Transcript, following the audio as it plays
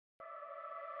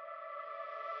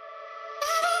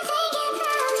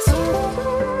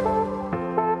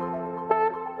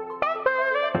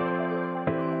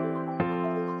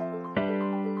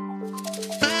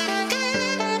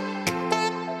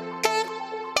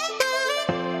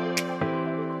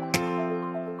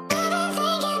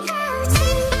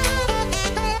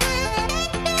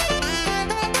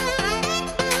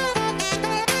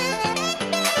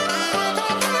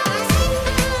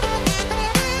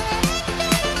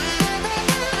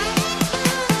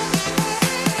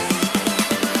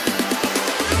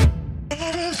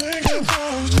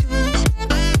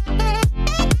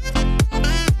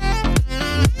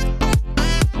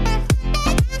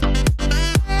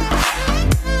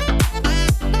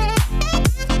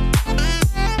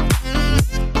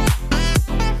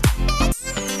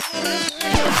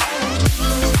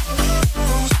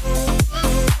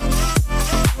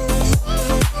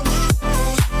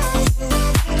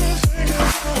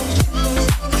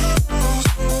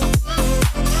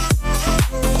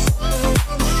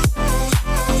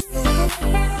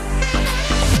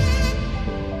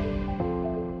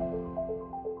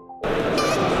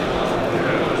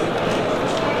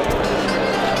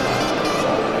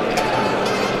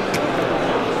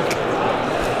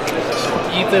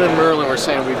Ethan and Merlin were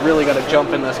saying we've really got to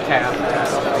jump in this cab and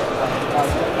test it out.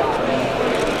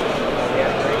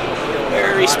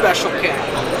 Very special cab.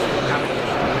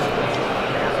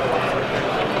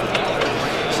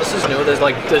 So this is new. There's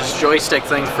like this joystick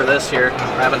thing for this here.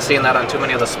 I haven't seen that on too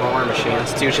many of the smaller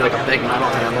machines. It's usually like a big metal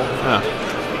handle. Huh.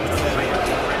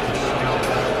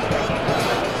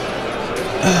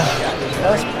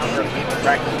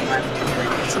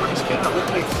 It's a nice cab.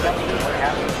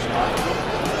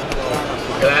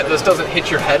 This doesn't hit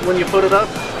your head when you put it up?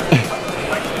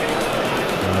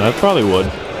 That probably would.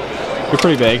 You're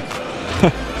pretty big. Hey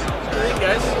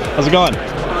guys. How's it going?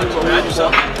 Not too bad,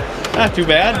 yourself? Not too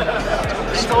bad.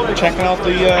 Checking out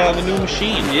the new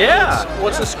machine. Yeah.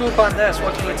 What's the scoop on this?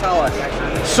 What can you tell us?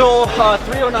 So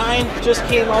 309 just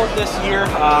came out this year.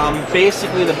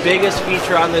 Basically the biggest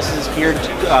feature on this is geared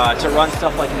to run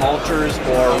stuff like mulchers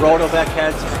or rotovec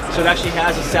heads. So it actually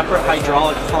has a separate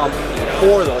hydraulic pump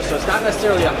for those. So it's not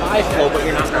necessarily a high flow, but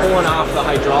you're not pulling off the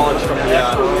hydraulics from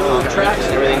the tracks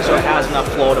and everything, so it has enough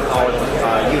flow to power the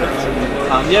units.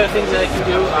 The other things that it can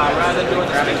do, rather than doing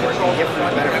the stick controls, you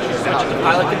can actually switch it to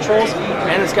pilot controls,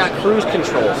 and it's got cruise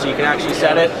control, so you can actually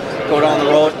set it, go down the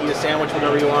road, eat a sandwich,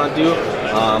 whatever you want to do.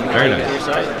 Very nice.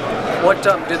 What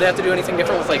did they have to do anything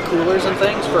different with like coolers and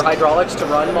things for hydraulics to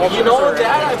run mulchers? You know,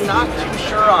 that I'm not too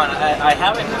sure on. I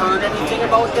haven't heard anything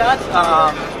about that.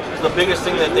 The biggest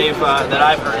thing that that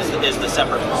I've heard is the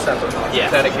separate pump. Separate pump.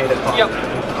 Yeah. Dedicated pump. Yep.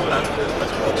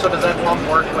 Okay. So does that pump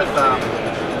work with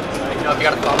you know, if you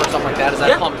got a thumb or something like that, is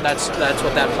that pump that's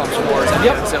what that pump's for, is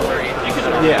that auxiliary?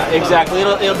 Yeah, exactly.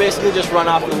 It'll basically just run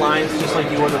off the lines just like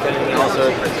you would with anything else.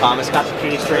 It's got the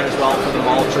K-string as well for the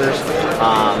mulchers,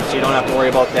 so you don't have to worry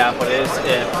about that, but it is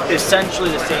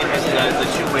essentially the same as the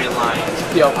two-way lines,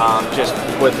 just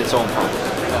with its own pump.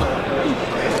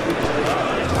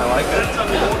 I like it.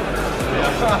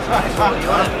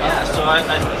 Yeah, so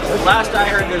last I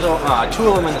heard there's two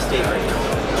of them in the state right now.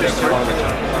 Just two.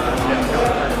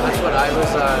 That's what I was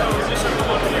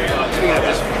speaking of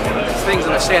just things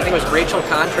in the state. I think it was Rachel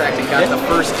Contracting got the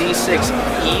first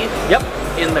D6E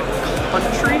in the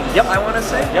country. I want to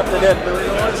say. They did.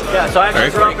 Yeah, so I actually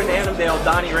grew up in Annandale.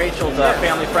 Donnie Rachel's a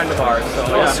family friend of ours. So,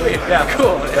 sweet. Yeah,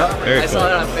 cool. Very I saw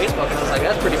that on Facebook and I was like,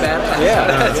 that's pretty badass. Yeah.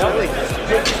 That's really good.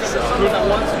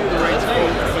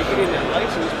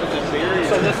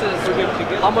 So this is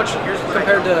how much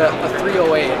compared to a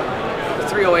 308? The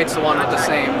 308's the one with the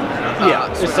same.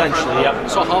 Essentially,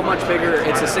 So how much bigger?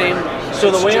 It's the same. So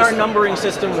the way our numbering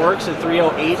system works, the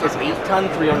 308 is 8 ton,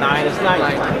 309 is 9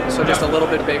 ton. So just a little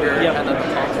bit bigger. And then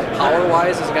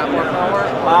power-wise, has it got more power?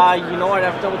 You know what? I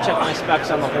have to double check my specs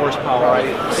on the horsepower. I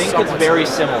think it's very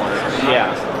similar.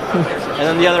 Yeah. And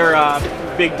then the other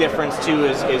big difference too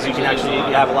is you can actually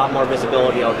have a lot more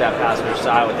visibility out that passenger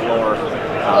side with the lower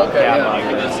cab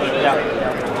volume.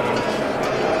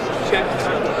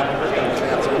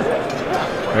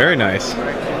 Very nice.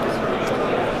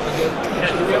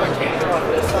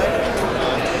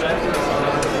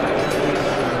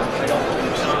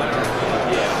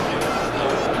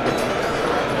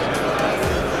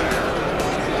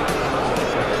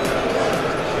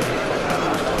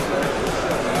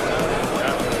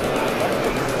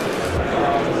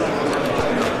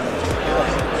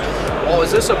 Oh,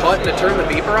 is this a button to turn the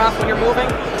beeper off when you're moving?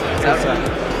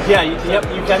 Yeah, you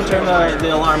can turn the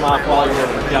alarm off while you're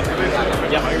moving.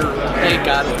 Thank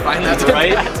God we find that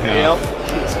right?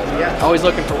 Always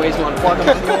looking for ways to unplug them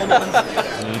on the old ones.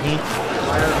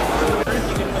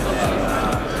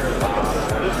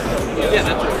 Yeah,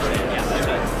 that's what we're saying.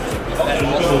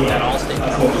 That all stays.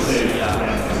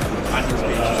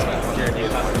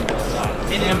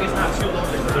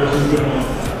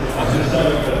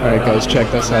 Alright guys,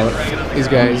 check this out. These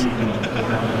guys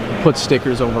put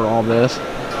stickers over all this.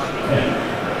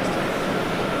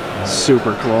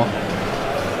 Super cool.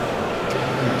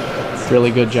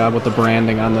 Really good job with the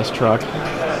branding on this truck.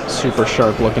 Super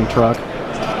sharp looking truck.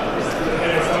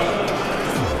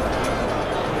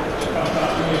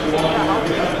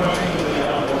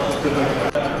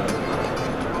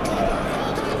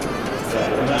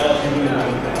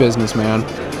 Businessman.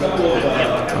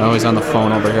 Always on the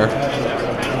phone over here.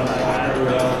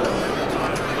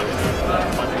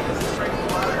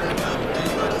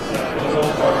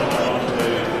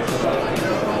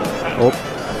 Oh,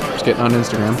 just getting on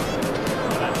Instagram.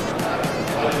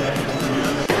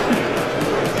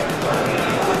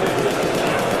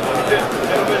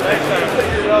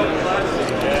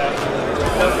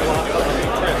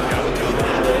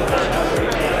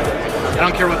 I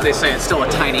don't care what they say, it's still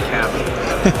a tiny cab.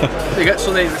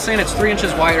 So they're saying it's 3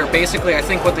 inches wider. Basically, I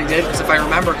think what they did is, if I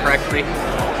remember correctly,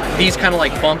 these kind of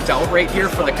like bumped out right here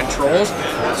for the controls.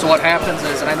 So what happens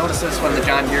is, and I noticed this when the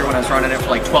John Deere, when I was running it for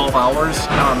like 12 hours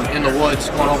in the woods,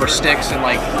 going over sticks and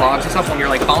like logs and stuff, when you're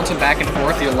like bouncing back and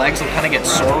forth, your legs will kind of get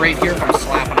sore right here from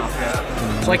slapping off this.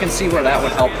 So I can see where that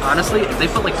would help. Honestly, if they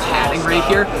put like padding right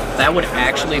here, that would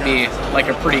actually be like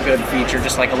a pretty good feature,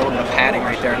 just like a little bit of padding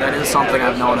right there. That is something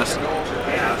I've noticed.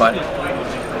 But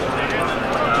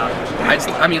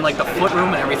I mean, like the foot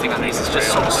room and everything on these is just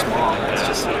so small. It's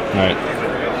just right.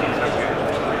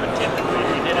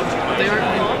 They are.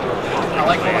 I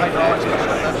like all the hydraulics.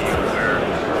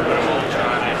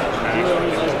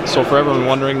 So for everyone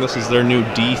wondering, this is their new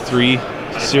D3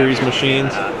 series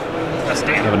machines.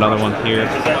 They have another one here.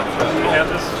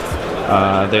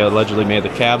 They allegedly made the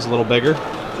cabs a little bigger.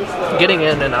 Getting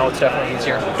in and out's definitely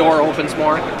easier. Door opens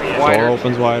more. Wider. Door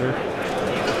opens wider.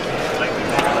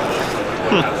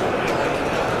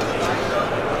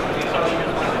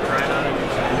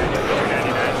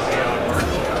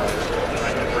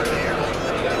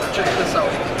 Check this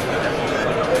out.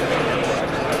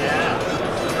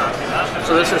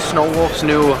 So this is Snow Wolf's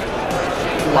new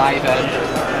live edge,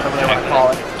 whatever they want to call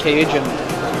it, cage, and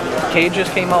Cage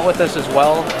just came out with this as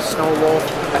well. Snow Wolf.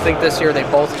 I think this year they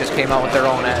both just came out with their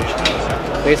own edge.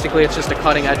 Basically, it's just a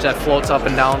cutting edge that floats up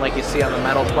and down like you see on the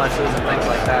metal presses and things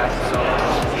like that. So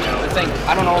the thing,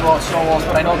 I don't know about Snow Wolf,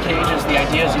 but I know Cage's, the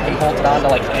idea is you can bolt it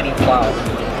onto like any plow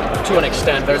to an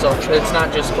extent. It's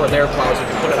not just for their plows, you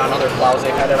can put it on other plows.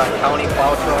 They've had it on county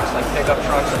plow trucks, like pickup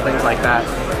trucks and things like that.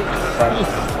 But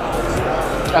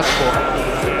that's cool.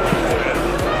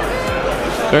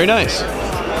 Very nice.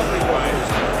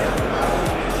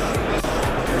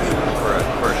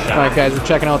 Alright guys, we're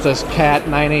checking out this Cat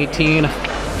 918.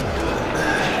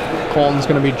 Colton's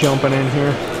gonna be jumping in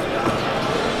here.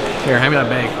 Here, hand me that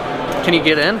bag. Can you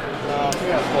get in? You're not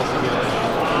supposed to get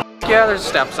in. Yeah, there's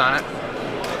steps on it.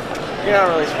 You're not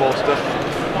really supposed to.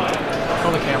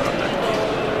 Hold the camera up there.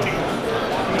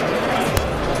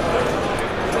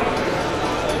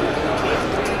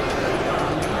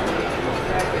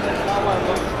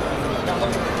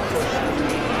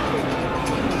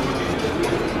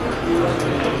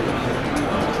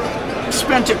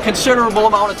 Spent a considerable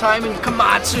amount of time in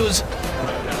Komatsu's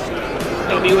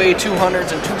WA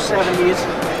 200s and 270s.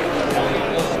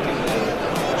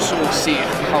 So we'll see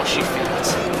how she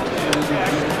feels.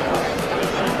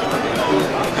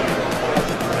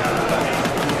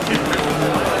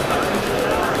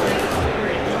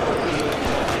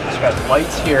 It's got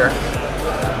lights here,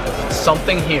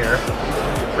 something here,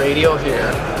 radio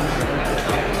here.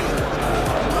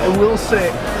 I will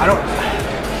say,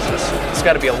 it's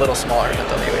got to be a little smaller than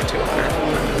WA 200.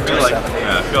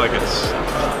 I feel like it's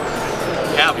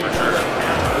half for sure.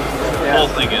 The whole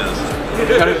thing is.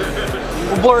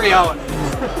 We'll blur you out.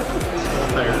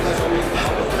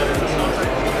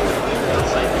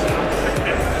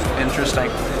 Interesting.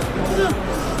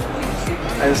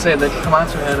 I was saying that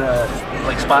Komatsu had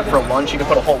a spot for a lunch. You could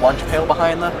put a whole lunch pail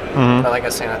behind that. But like I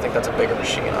was saying, I think that's a bigger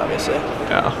machine, obviously.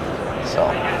 Yeah.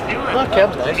 So,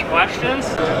 cab's nice. Any questions?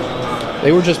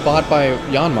 They were just bought by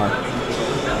Yanmar.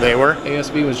 They were?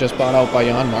 ASB was just bought out by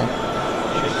Yanmar.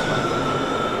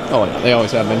 Oh, yeah, they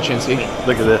always have been chintzy.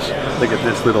 Look at this. Look at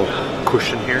this little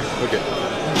cushion here. Look at.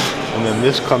 And then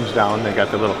this comes down. They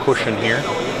got the little cushion here.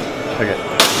 Look at.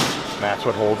 And that's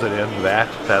what holds it in.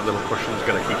 That little cushion is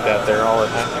going to keep that there all the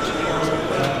time.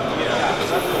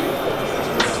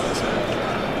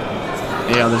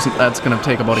 Yeah, that's going to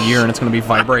take about a year, and it's going to be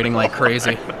vibrating like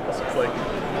crazy. It's like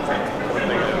one of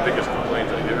the biggest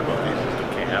complaints I hear about these is the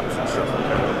cabs and stuff like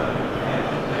that.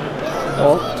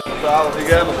 Well, No problem. You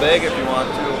can have a bag if you want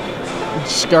to.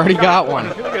 just already got one.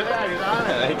 Look at that. He's on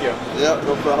it. Thank you. Yep,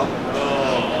 no problem.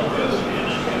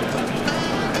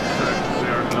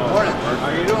 Morning. How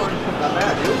are you doing? Not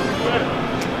bad, you?